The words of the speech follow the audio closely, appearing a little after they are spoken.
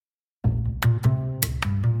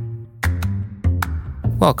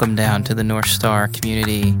Welcome down to the North Star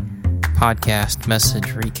Community Podcast Message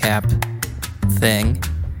Recap thing.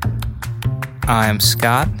 I'm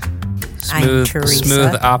Scott, I'm Teresa.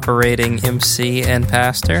 Smooth operating MC and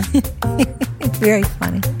pastor. Very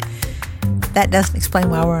funny. That doesn't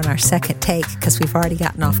explain why we're on our second take, because we've already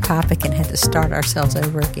gotten off topic and had to start ourselves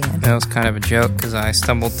over again. That was kind of a joke because I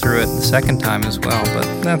stumbled through it the second time as well,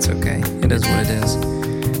 but that's okay. It is what it is.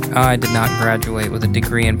 I did not graduate with a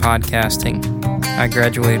degree in podcasting. I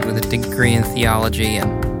graduated with a degree in theology,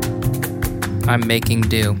 and I'm making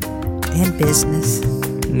do. And business.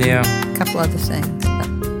 Yeah. A couple other things,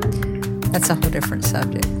 but that's a whole different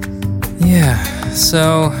subject. Yeah.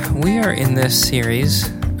 So we are in this series.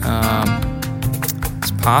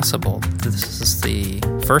 It's possible this is the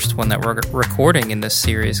first one that we're recording in this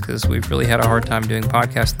series because we've really had a hard time doing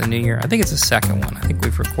podcasts in the new year. I think it's the second one. I think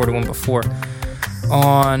we've recorded one before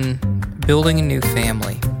on building a new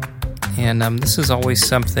family. And this is always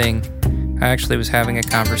something. I actually was having a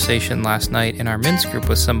conversation last night in our men's group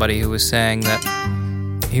with somebody who was saying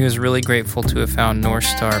that he was really grateful to have found North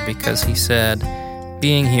Star because he said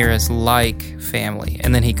being here is like family.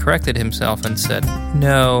 And then he corrected himself and said,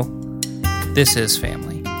 no, this is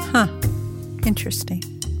family. Huh. Interesting.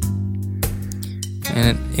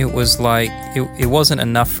 And it was like, it wasn't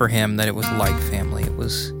enough for him that it was like family. It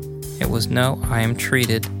was no,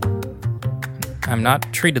 I'm not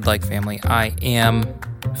treated like family. I am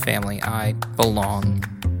family. I belong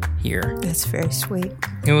here. That's very sweet.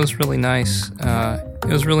 It was really nice. It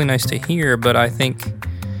was really nice to hear, but I think,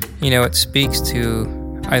 it speaks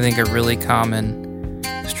to, I think, a really common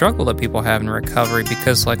struggle that people have in recovery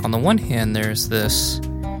because, like, on the one hand, there's this,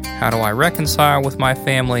 how do I reconcile with my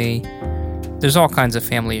family? There's all kinds of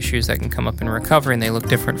family issues that can come up in recovery, and they look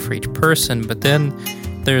different for each person, but then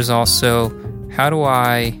there's also, how do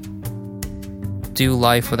I do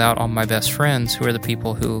life without all my best friends who are the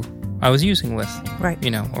people who I was using with, right?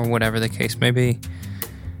 Or whatever the case may be.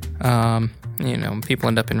 People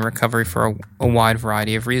end up in recovery for a wide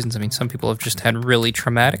variety of reasons. I mean, some people have just had really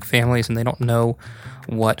traumatic families and they don't know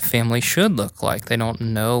what family should look like. They don't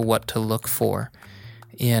know what to look for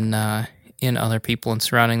in other people and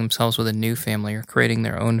surrounding themselves with a new family or creating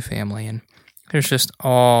their own family. And there's just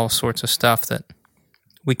all sorts of stuff that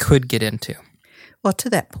we could get into. Well,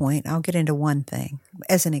 to that point, I'll get into one thing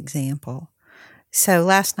as an example. So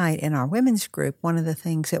last night in our women's group, one of the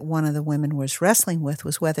things that one of the women was wrestling with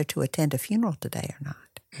was whether to attend a funeral today or not.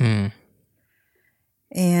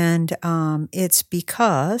 And it's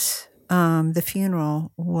because the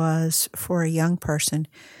funeral was for a young person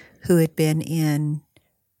who had been in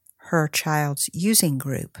her child's using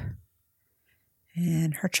group.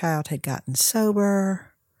 And her child had gotten sober.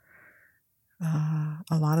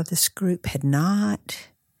 A lot of this group had not.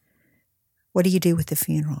 What do you do with the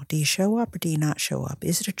funeral? Do you show up or do you not show up?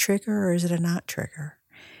 Is it a trigger or is it a not trigger?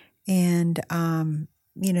 And,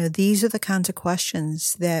 these are the kinds of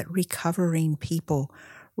questions that recovering people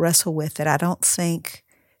wrestle with that I don't think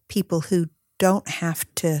people who don't have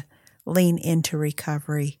to lean into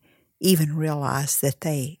recovery even realize that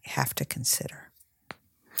they have to consider.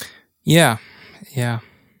 Yeah.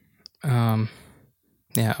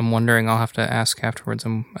 I'm wondering. I'll have to ask afterwards.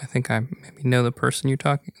 I think I maybe know the person you're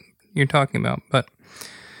talking about, but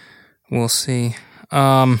we'll see.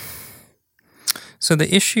 So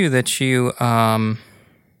the issue that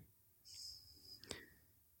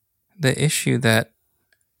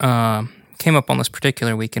came up on this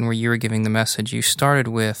particular weekend where you were giving the message, you started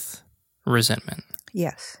with resentment.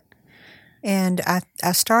 Yes. And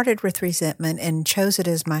I started with resentment and chose it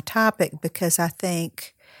as my topic because I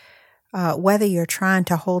think whether you're trying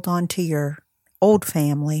to hold on to your old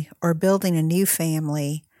family or building a new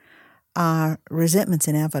family, resentment's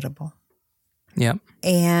inevitable. Yep.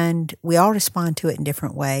 And we all respond to it in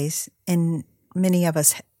different ways. And many of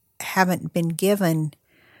us haven't been given,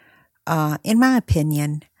 in my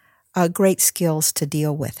opinion, great skills to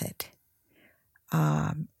deal with it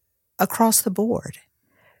across the board.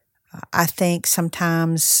 I think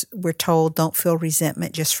sometimes we're told don't feel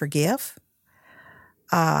resentment, just forgive.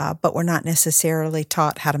 But we're not necessarily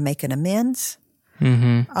taught how to make an amends.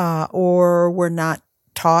 Or we're not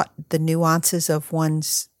taught the nuances of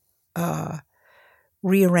one's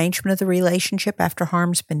rearrangement of the relationship after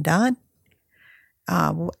harm's been done.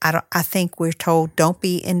 I think we're told don't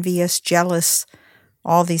be envious, jealous,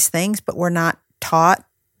 all these things, but we're not taught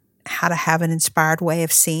how to have an inspired way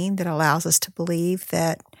of seeing that allows us to believe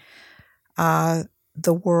that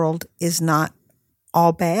the world is not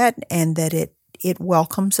all bad and that it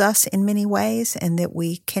welcomes us in many ways and that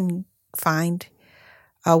we can find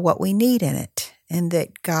what we need in it. and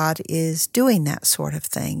that God is doing that sort of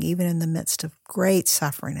thing, even in the midst of great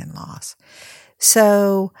suffering and loss.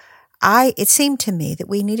 So it seemed to me that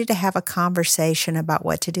we needed to have a conversation about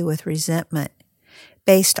what to do with resentment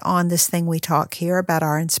based on this thing we talk here about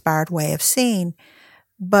our inspired way of seeing,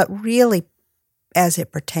 but really as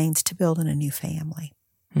it pertains to building a new family.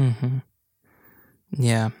 Mm-hmm.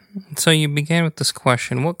 Yeah. So you began with this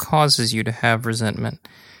question, what causes you to have resentment,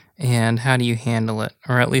 and how do you handle it?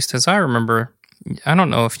 Or at least as I remember, I don't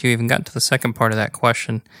know if you even got to the second part of that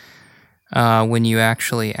question when you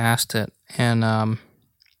actually asked it. And I'm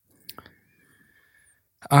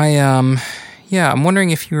wondering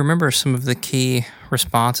if you remember some of the key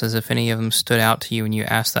responses, if any of them stood out to you when you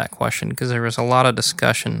asked that question, because there was a lot of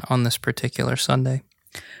discussion on this particular Sunday.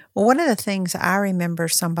 Well, one of the things I remember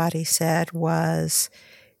somebody said was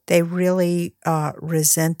they really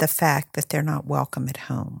resent the fact that they're not welcome at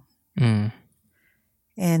home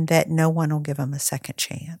and that no one will give them a second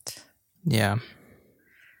chance. Yeah.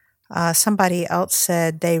 Somebody else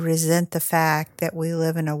said they resent the fact that we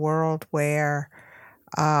live in a world where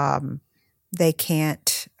they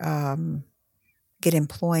can't get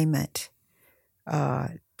employment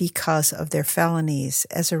because of their felonies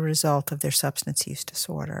as a result of their substance use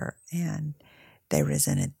disorder, and they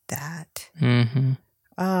resented that. Mm-hmm.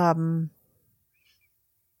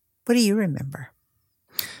 What do you remember?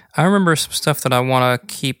 I remember some stuff that I want to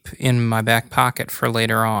keep in my back pocket for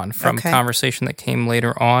later on, from conversation that came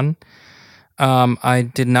later on. I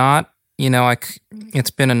did not,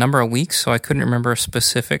 it's been a number of weeks, so I couldn't remember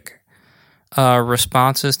specific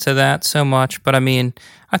responses to that so much. But I mean,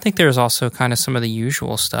 I think there's also kind of some of the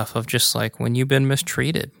usual stuff of just like when you've been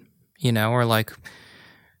mistreated, or like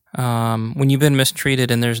when you've been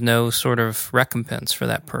mistreated and there's no sort of recompense for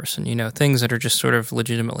that person, things that are just sort of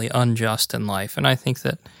legitimately unjust in life. And I think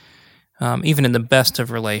that even in the best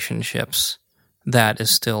of relationships, that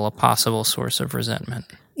is still a possible source of resentment.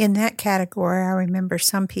 In that category, I remember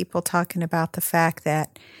some people talking about the fact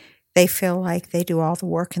that they feel like they do all the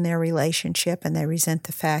work in their relationship and they resent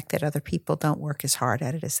the fact that other people don't work as hard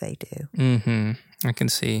at it as they do. Mm-hmm. I can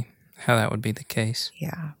see how that would be the case.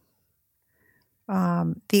 Yeah.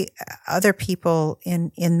 The other people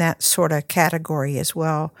in that sort of category as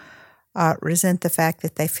well resent the fact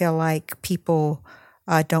that they feel like people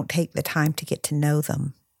don't take the time to get to know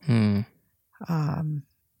them.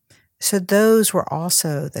 So those were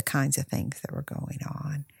also the kinds of things that were going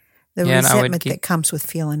on. The resentment that comes with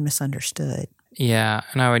feeling misunderstood. Yeah,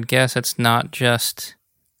 and I would guess it's not just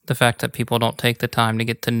the fact that people don't take the time to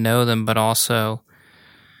get to know them, but also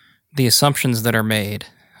the assumptions that are made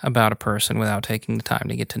about a person without taking the time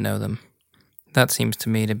to get to know them. That seems to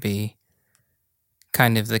me to be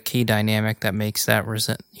kind of the key dynamic that makes that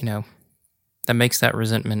resentment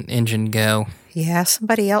engine go. Yeah,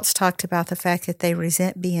 somebody else talked about the fact that they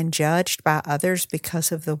resent being judged by others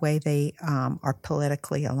because of the way they are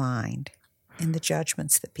politically aligned and the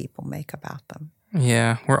judgments that people make about them.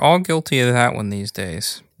 Yeah, we're all guilty of that one these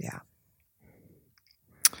days. Yeah.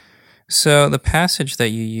 So the passage that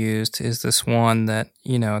you used is this one that,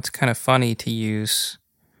 it's kind of funny to use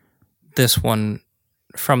this one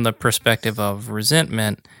from the perspective of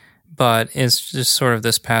resentment, but it's just sort of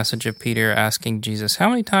this passage of Peter asking Jesus, how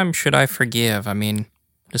many times should I forgive? I mean,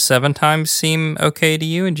 does 7 times seem okay to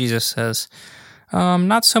you? And Jesus says,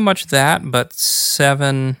 not so much that, but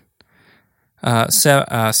 77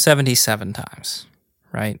 times,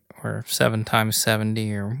 right? Or 7 times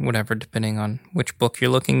 70 or whatever, depending on which book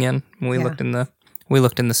you're looking in. We looked in the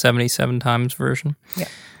 77 times version. Yeah.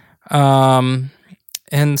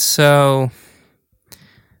 And so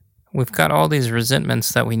we've got all these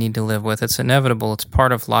resentments that we need to live with. It's inevitable. It's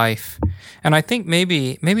part of life. And I think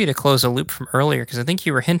maybe to close a loop from earlier, because I think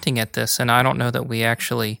you were hinting at this, and I don't know that we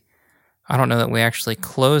actually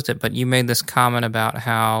closed it, but you made this comment about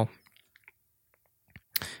how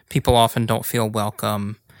people often don't feel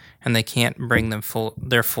welcome and they can't bring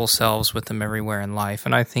their full selves with them everywhere in life.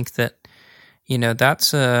 And I think that,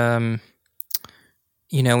 that's when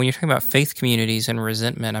you're talking about faith communities and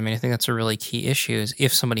resentment, I think that's a really key issue is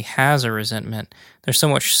if somebody has a resentment, there's so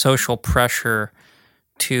much social pressure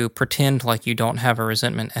to pretend like you don't have a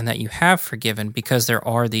resentment and that you have forgiven because there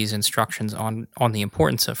are these instructions on the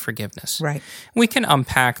importance of forgiveness. Right. We can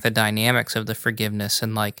unpack the dynamics of the forgiveness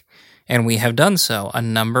and we have done so a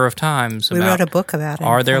number of times. We wrote a book about it.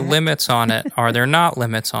 Are there limits on it? Are there not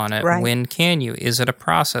limits on it? Right. When can you? Is it a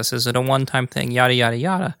process? Is it a one-time thing? Yada, yada,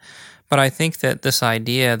 yada. But I think that this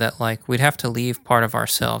idea that we'd have to leave part of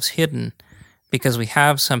ourselves hidden because we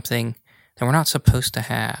have something that we're not supposed to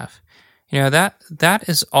have, that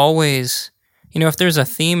is always if there's a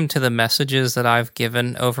theme to the messages that I've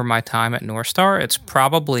given over my time at North Star, it's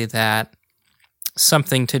probably that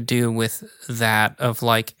something to do with that of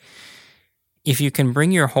like, if you can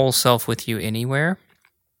bring your whole self with you anywhere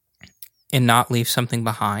and not leave something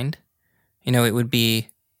behind, it would be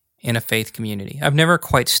in a faith community. I've never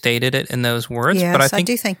quite stated it in those words, yes, but I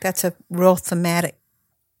do think that's a real thematic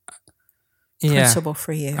principle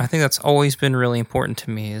for you. I think that's always been really important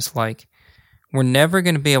to me is like, we're never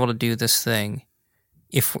going to be able to do this thing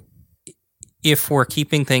if we're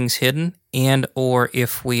keeping things hidden and or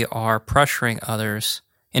if we are pressuring others,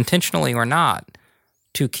 intentionally or not,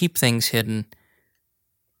 to keep things hidden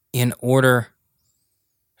in order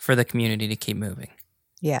for the community to keep moving.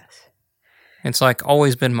 Yes. It's like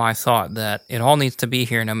always been my thought that it all needs to be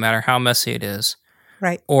here no matter how messy it is.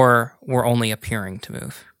 Right. Or we're only appearing to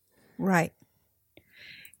move. Right.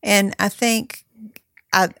 And I think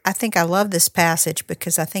I love this passage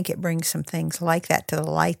because I think it brings some things like that to the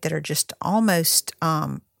light that are just almost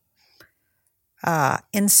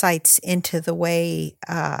insights into the way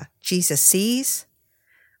Jesus sees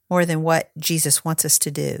more than what Jesus wants us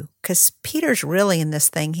to do. Because Peter's really in this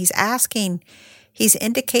thing. He's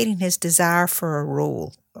indicating his desire for a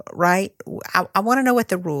rule, right? I want to know what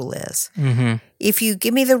the rule is. Mm-hmm. If you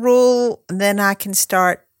give me the rule, then I can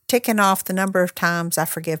start ticking off the number of times I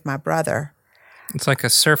forgive my brother. It's like a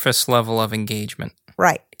surface level of engagement.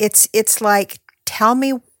 Right. It's like, tell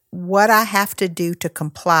me what I have to do to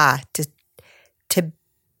comply, to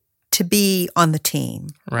be on the team,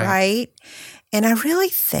 right? And I really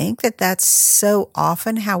think that that's so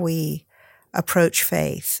often how we approach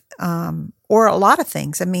faith, or a lot of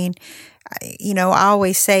things. I mean, I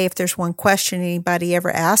always say if there's one question anybody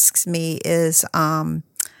ever asks me is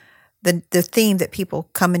the theme that people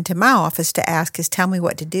come into my office to ask is, tell me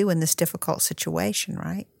what to do in this difficult situation,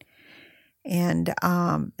 right? And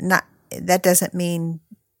that doesn't mean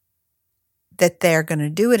that they're going to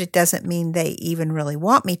do it. It doesn't mean they even really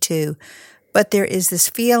want me to. But there is this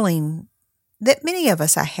feeling that many of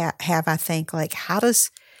us have, I think, like, how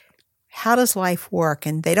does life work?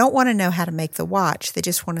 And they don't want to know how to make the watch. They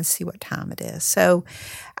just want to see what time it is. So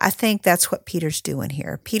I think that's what Peter's doing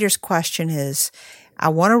here. Peter's question is, I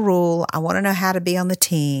want a rule. I want to know how to be on the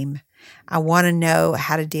team. I want to know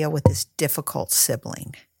how to deal with this difficult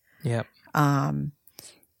sibling. Yep.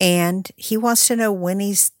 And he wants to know when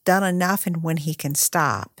he's done enough and when he can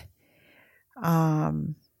stop.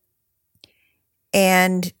 And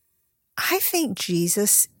I think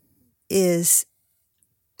Jesus is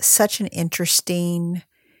such an interesting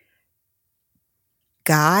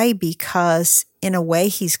guy because in a way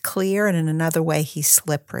he's clear and in another way he's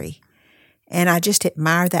slippery. And I just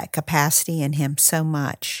admire that capacity in him so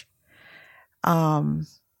much.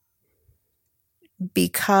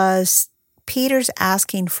 Because Peter's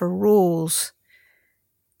asking for rules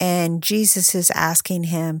and Jesus is asking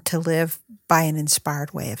him to live by an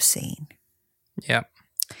inspired way of seeing. Yep.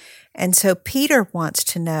 And so Peter wants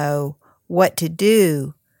to know what to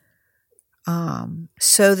do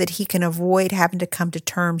so that he can avoid having to come to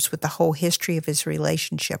terms with the whole history of his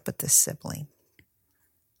relationship with this sibling.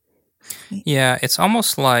 Yeah, it's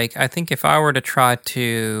almost like, I think if I were to try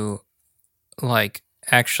to, like,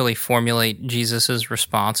 actually formulate Jesus's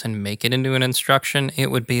response and make it into an instruction, it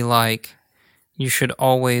would be like, you should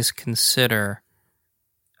always consider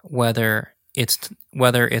whether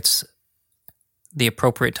it's the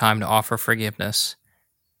appropriate time to offer forgiveness.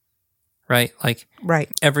 Right? Like,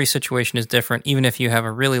 every situation is different. Even if you have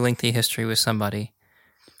a really lengthy history with somebody,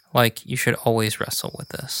 like, you should always wrestle with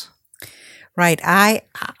this. Right.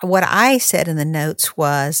 What I said in the notes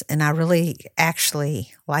was, and I really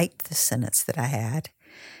actually liked the sentence that I had,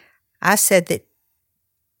 I said that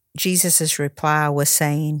Jesus' reply was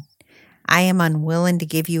saying, I am unwilling to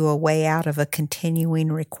give you a way out of a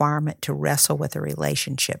continuing requirement to wrestle with a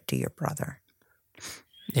relationship to your brother.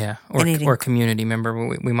 Yeah, or community member.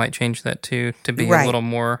 We might change that to be a little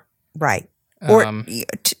more or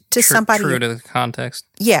to somebody true to the context.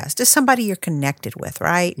 Yes, to somebody you're connected with,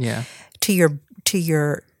 right? Yeah, to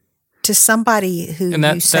somebody who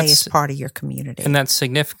you say is part of your community, and that's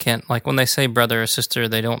significant. Like when they say brother or sister,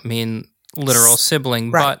 they don't mean literal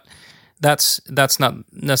sibling, but that's not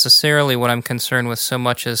necessarily what I'm concerned with so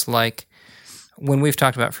much as like. When we've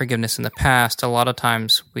talked about forgiveness in the past, a lot of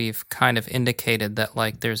times we've kind of indicated that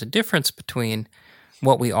like there's a difference between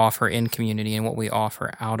what we offer in community and what we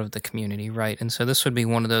offer out of the community, right? And so this would be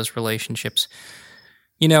one of those relationships.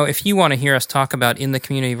 If you want to hear us talk about in the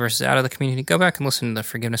community versus out of the community, go back and listen to the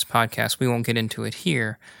Forgiveness podcast. We won't get into it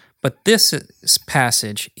here. But this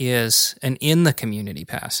passage is an in the community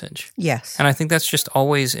passage. Yes. And I think that's just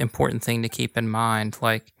always an important thing to keep in mind.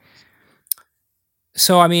 Like,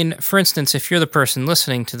 So, I mean, for instance, if you're the person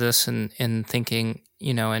listening to this and thinking,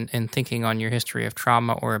 and thinking on your history of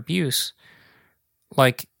trauma or abuse,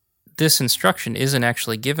 like this instruction isn't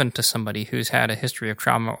actually given to somebody who's had a history of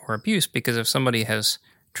trauma or abuse, because if somebody has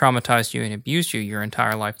traumatized you and abused you your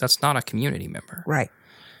entire life, that's not a community member. Right.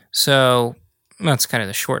 So that's kind of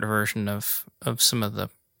the short version of some of the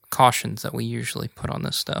cautions that we usually put on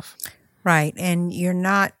this stuff. Right. And you're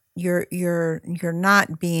not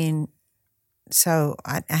being, so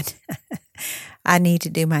I need to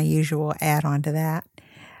do my usual add on to that.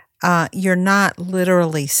 You're not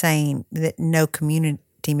literally saying that no community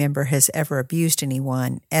member has ever abused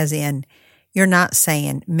anyone, as in you're not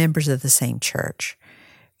saying members of the same church.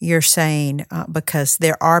 You're saying because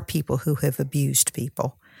there are people who have abused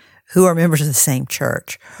people who are members of the same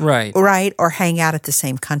church. Right. Right, or hang out at the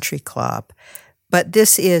same country club. But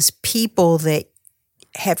this is people that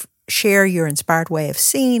share your inspired way of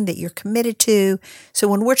seeing, that you're committed to. So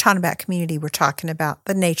when we're talking about community, we're talking about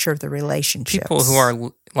the nature of the relationships. People who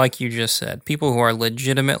are, like you just said, people who are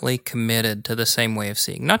legitimately committed to the same way of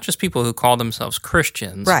seeing. Not just people who call themselves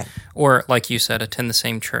Christians. Right. Or, like you said, attend the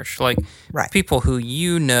same church. Like people who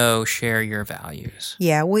share your values.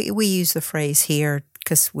 Yeah, we use the phrase here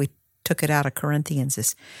because we took it out of Corinthians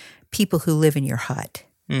as people who live in your hut.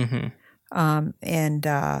 Mm-hmm. And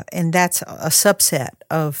that's a subset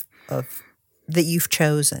of that you've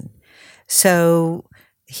chosen. So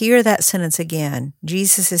hear that sentence again.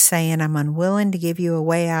 Jesus is saying, I'm unwilling to give you a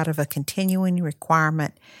way out of a continuing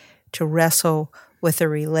requirement to wrestle with a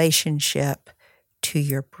relationship to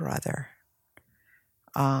your brother,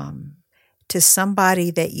 to somebody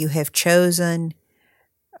that you have chosen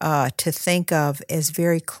to think of as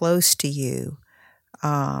very close to you,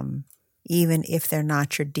 even if they're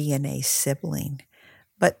not your DNA sibling,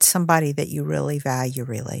 but somebody that you really value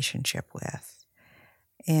relationship with.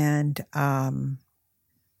 And, I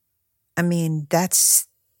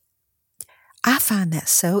find that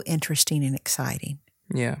so interesting and exciting.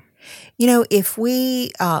 Yeah. If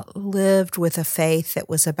we lived with a faith that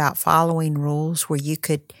was about following rules where you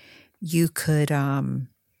could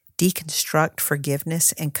deconstruct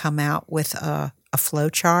forgiveness and come out with a flow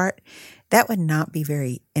chart, that would not be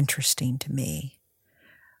very interesting to me.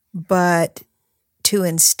 But to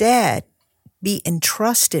instead be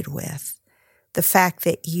entrusted with the fact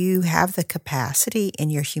that you have the capacity in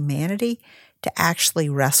your humanity to actually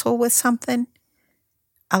wrestle with something,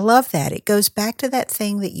 I love that. It goes back to that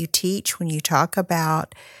thing that you teach when you talk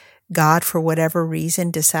about God, for whatever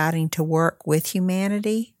reason, deciding to work with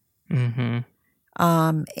humanity. Mm-hmm.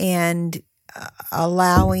 And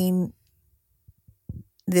allowing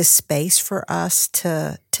this space for us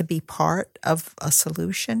to be part of a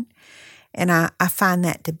solution. And I find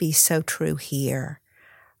that to be so true here.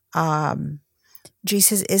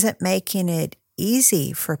 Jesus isn't making it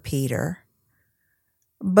easy for Peter,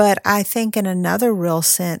 but I think in another real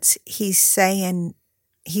sense, he's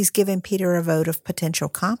giving Peter a vote of potential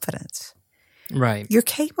confidence. Right. You're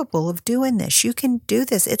capable of doing this. You can do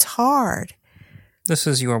this. It's hard. This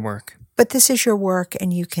is your work. But this is your work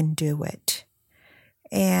and you can do it.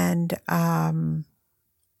 And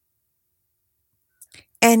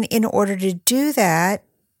in order to do that,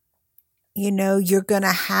 you're going to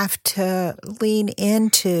have to lean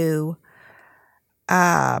into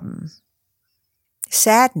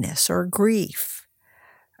sadness or grief.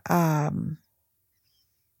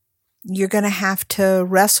 You're going to have to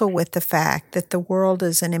wrestle with the fact that the world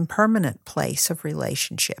is an impermanent place of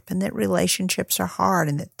relationship, and that relationships are hard,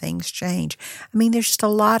 and that things change. There's just a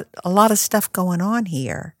lot of stuff going on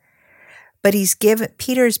here. But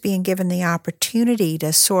Peter's being given the opportunity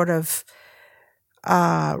to sort of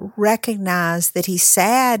recognize that he's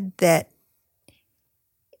sad that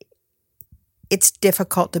it's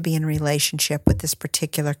difficult to be in relationship with this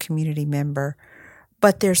particular community member,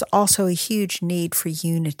 but there's also a huge need for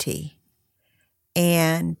unity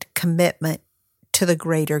and commitment to the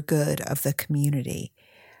greater good of the community.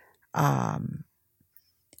 And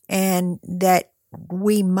that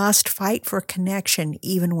we must fight for connection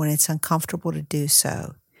even when it's uncomfortable to do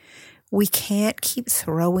so. We can't keep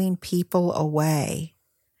throwing people away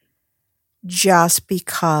just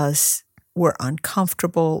because we're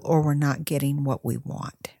uncomfortable or we're not getting what we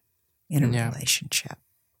want in a relationship.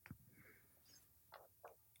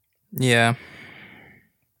 Yeah.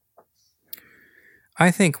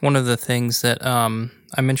 I think one of the things that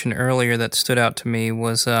I mentioned earlier that stood out to me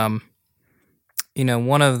was, one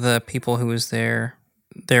of the people who was there,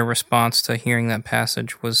 their response to hearing that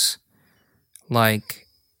passage was like,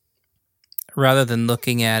 rather than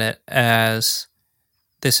looking at it as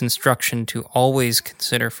this instruction to always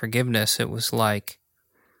consider forgiveness, it was like,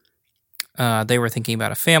 They were thinking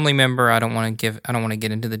about a family member. I don't want to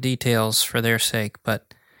get into the details for their sake,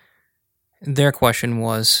 but their question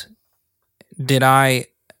was, did I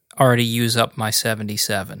already use up my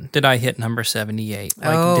 77? Did I hit number 78?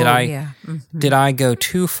 Did I go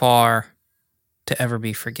too far to ever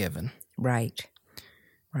be forgiven? Right.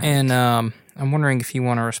 And I'm wondering if you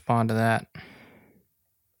want to respond to that.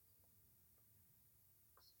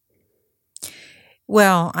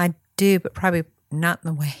 Well, I do, but probably not in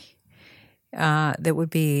the way that would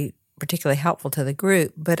be particularly helpful to the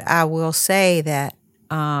group. But I will say that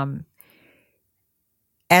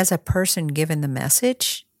as a person given the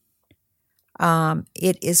message,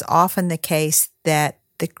 it is often the case that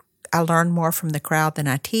I learn more from the crowd than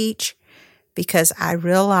I teach, because I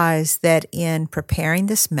realized that in preparing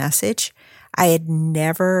this message, I had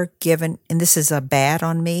never given, and this is a bad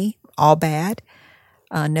on me, all bad,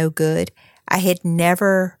 no good. I had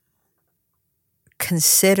never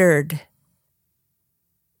considered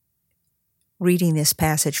reading this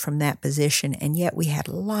passage from that position, and yet we had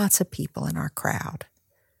lots of people in our crowd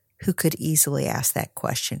who could easily ask that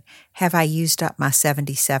question. Have I used up my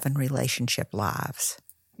 77 relationship lives?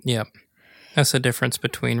 Yep. That's the difference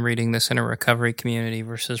between reading this in a recovery community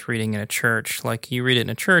versus reading in a church. Like, you read it in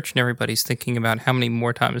a church and everybody's thinking about how many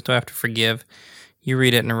more times do I have to forgive. You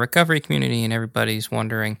read it in a recovery community and everybody's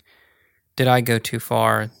wondering, did I go too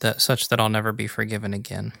far such that I'll never be forgiven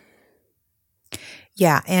again?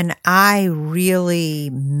 Yeah, and I really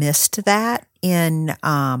missed that in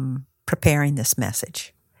preparing this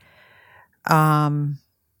message.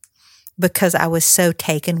 Because I was so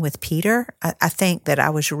taken with Peter. I think that I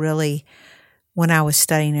was really, when I was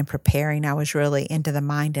studying and preparing, I was really into the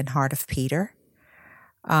mind and heart of Peter.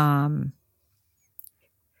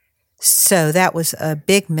 So that was a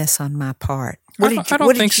big miss on my part. I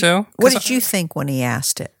don't think so. What did you think when he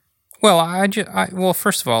asked it? Well, well,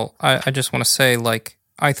 first of all, I just want to say, like,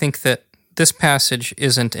 I think that this passage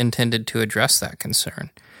isn't intended to address that concern.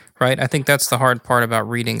 Right? I think that's the hard part about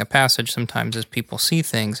reading a passage sometimes, is people see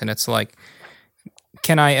things and it's like,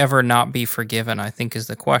 can I ever not be forgiven, I think is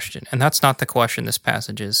the question. And that's not the question this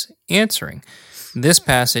passage is answering. This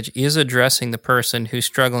passage is addressing the person who's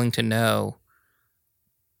struggling to know,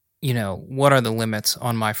 what are the limits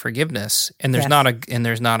on my forgiveness? And there's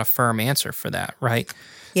not a firm answer for that, right?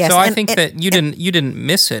 Yes, so I think that you didn't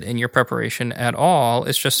miss it in your preparation at all.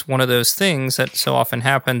 It's just one of those things that so often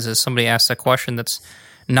happens, is somebody asks a question that's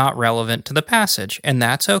not relevant to the passage, and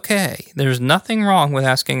that's okay. There's nothing wrong with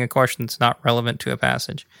asking a question that's not relevant to a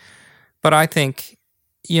passage. But I think,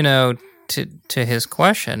 to his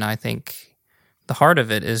question, I think the heart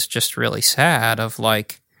of it is just really sad, of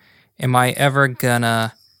like, am I ever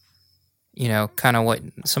gonna, kind of what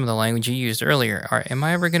some of the language you used earlier, am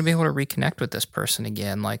I ever going to be able to reconnect with this person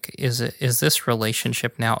again? Like, is this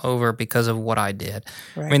relationship now over because of what I did?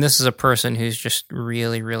 Right. I mean, this is a person who's just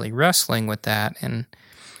really, really wrestling with that, and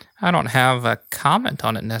I don't have a comment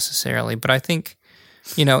on it necessarily, but I think,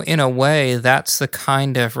 in a way, that's the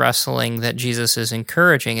kind of wrestling that Jesus is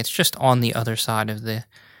encouraging. It's just on the other side of the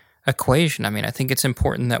equation. I mean, I think it's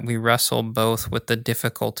important that we wrestle both with the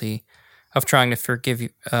difficulty of trying to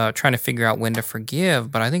figure out when to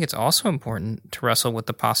forgive, but I think it's also important to wrestle with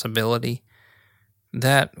the possibility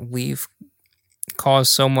that we've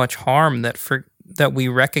caused so much harm that we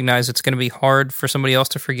recognize it's going to be hard for somebody else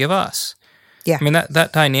to forgive us. Yeah. I mean,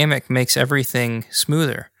 that dynamic makes everything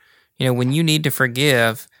smoother. When you need to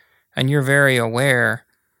forgive and you're very aware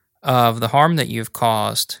of the harm that you've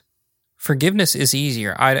caused, forgiveness is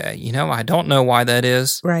easier. I don't know why that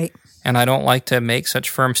is. Right. And I don't like to make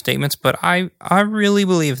such firm statements, but I really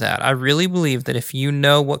believe that. I really believe that if you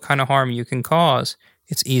know what kind of harm you can cause,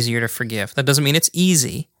 it's easier to forgive. That doesn't mean it's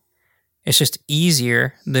easy. It's just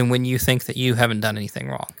easier than when you think that you haven't done anything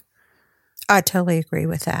wrong. I totally agree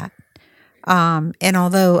with that. And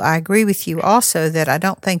although I agree with you also that I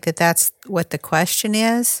don't think that that's what the question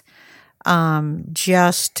is,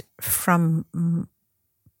 just from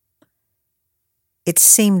it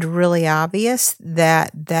seemed really obvious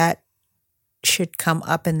that should come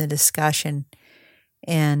up in the discussion,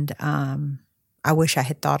 and I wish I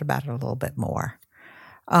had thought about it a little bit more.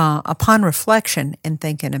 Upon reflection and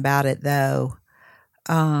thinking about it, though,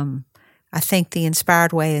 I think the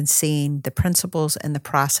inspired way in seeing the principles and the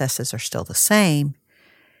processes are still the same.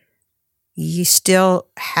 You still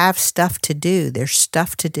have stuff to do. There's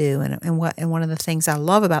stuff to do. And one of the things I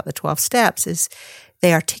love about the 12 steps is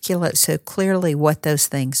they articulate so clearly what those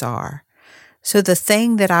things are. So the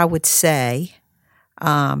thing that I would say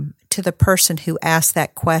to the person who asked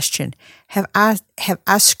that question, have I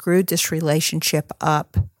screwed this relationship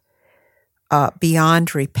up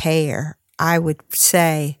beyond repair? I would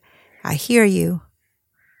say, I hear you.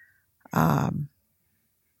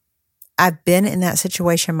 I've been in that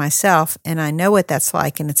situation myself, and I know what that's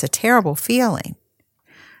like, and it's a terrible feeling.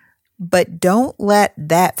 But don't let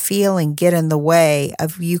that feeling get in the way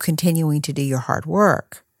of you continuing to do your hard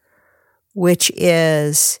work, which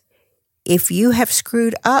is if you have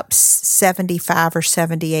screwed up 75 or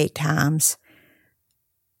 78 times,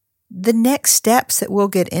 the next steps that we'll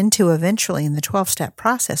get into eventually in the 12-step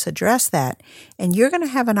process address that, and you're going to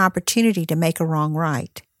have an opportunity to make a wrong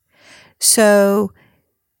right. So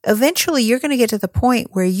eventually you're going to get to the point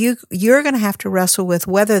where you're going to have to wrestle with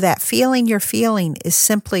whether that feeling you're feeling is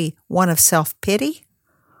simply one of self-pity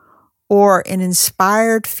or an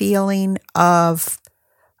inspired feeling of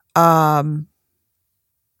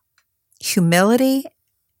humility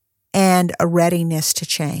and a readiness to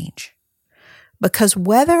change. Because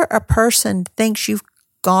whether a person thinks you've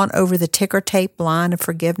gone over the ticker tape line of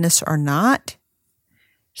forgiveness or not,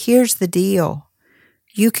 here's the deal.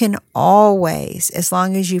 You can always, as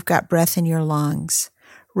long as you've got breath in your lungs,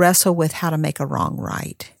 wrestle with how to make a wrong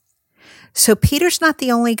right. So Peter's not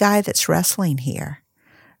the only guy that's wrestling here.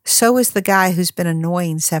 So is the guy who's been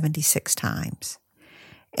annoying 76 times.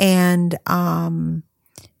 And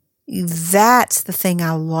that's the thing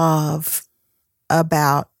I love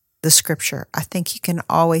about the scripture. I think you can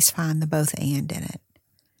always find the both and in it.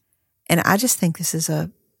 And I just think this is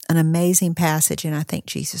an amazing passage, and I think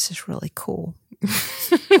Jesus is really cool.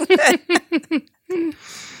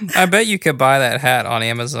 I bet you could buy that hat on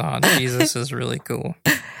Amazon. Jesus is really cool.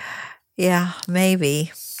 Yeah,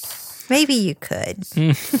 maybe. Maybe you could.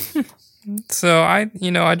 So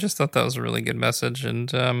I just thought that was a really good message,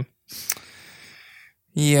 and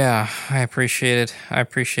yeah, I appreciated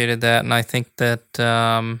that, and I think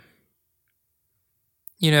that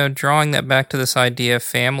drawing that back to this idea of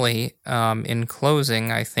family in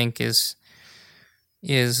closing, I think is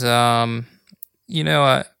a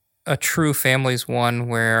true family is one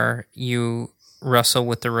where you wrestle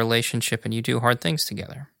with the relationship and you do hard things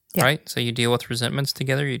together, right? So you deal with resentments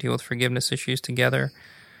together, you deal with forgiveness issues together.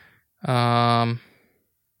 And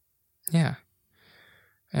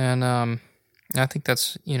I think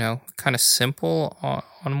that's, kind of simple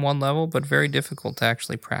on one level, but very difficult to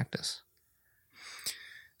actually practice.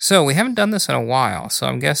 So we haven't done this in a while, so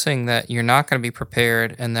I'm guessing that you're not going to be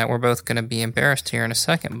prepared and that we're both going to be embarrassed here in a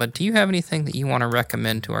second. But do you have anything that you want to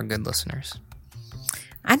recommend to our good listeners?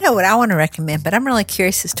 I know what I want to recommend, but I'm really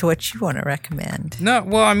curious as to what you want to recommend. No,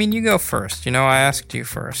 well, I mean, you go first. I asked you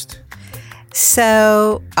first.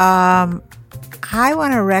 So I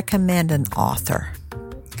want to recommend an author.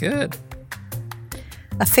 Good.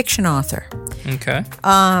 A fiction author. Okay.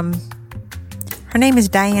 Her name is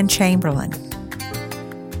Diane Chamberlain.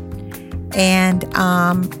 And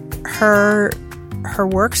her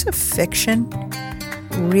works of fiction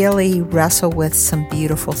really wrestle with some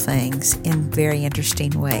beautiful things in very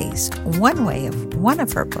interesting ways. One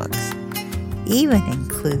of her books even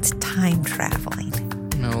includes time traveling.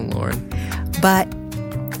 Oh, Lord. But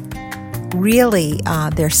really,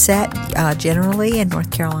 they're set generally in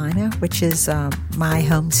North Carolina, which is my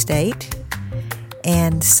home state.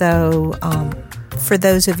 And so for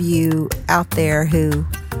those of you out there who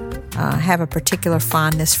have a particular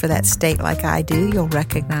fondness for that state like I do, you'll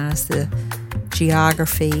recognize the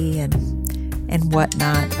geography and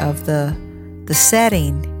whatnot of the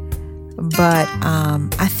setting. But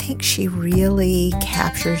I think she really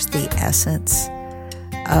captures the essence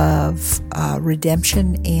of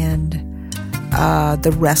redemption and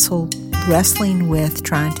the wrestling with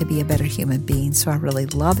trying to be a better human being. So I really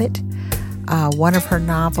love it. One of her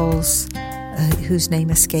novels, whose name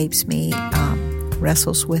escapes me,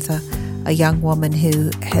 wrestles with a young woman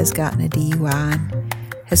who has gotten a DUI and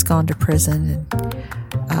has gone to prison and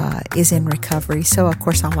is in recovery. So, of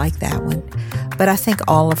course, I like that one. But I think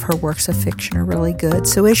all of her works of fiction are really good.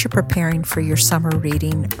 So as you're preparing for your summer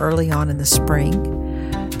reading early on in the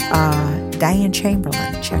spring, Diane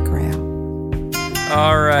Chamberlain, check her out.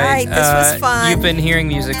 All right, this was fun. You've been hearing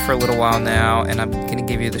music for a little while now, and I'm going to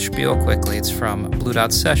give you the spiel quickly. It's from Blue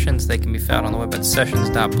Dot Sessions. They can be found on the web at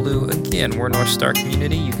sessions.blue. Again, we're North Star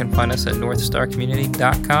Community. You can find us at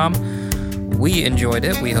northstarcommunity.com. We enjoyed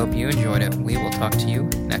it. We hope you enjoyed it. We will talk to you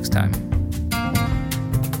next time.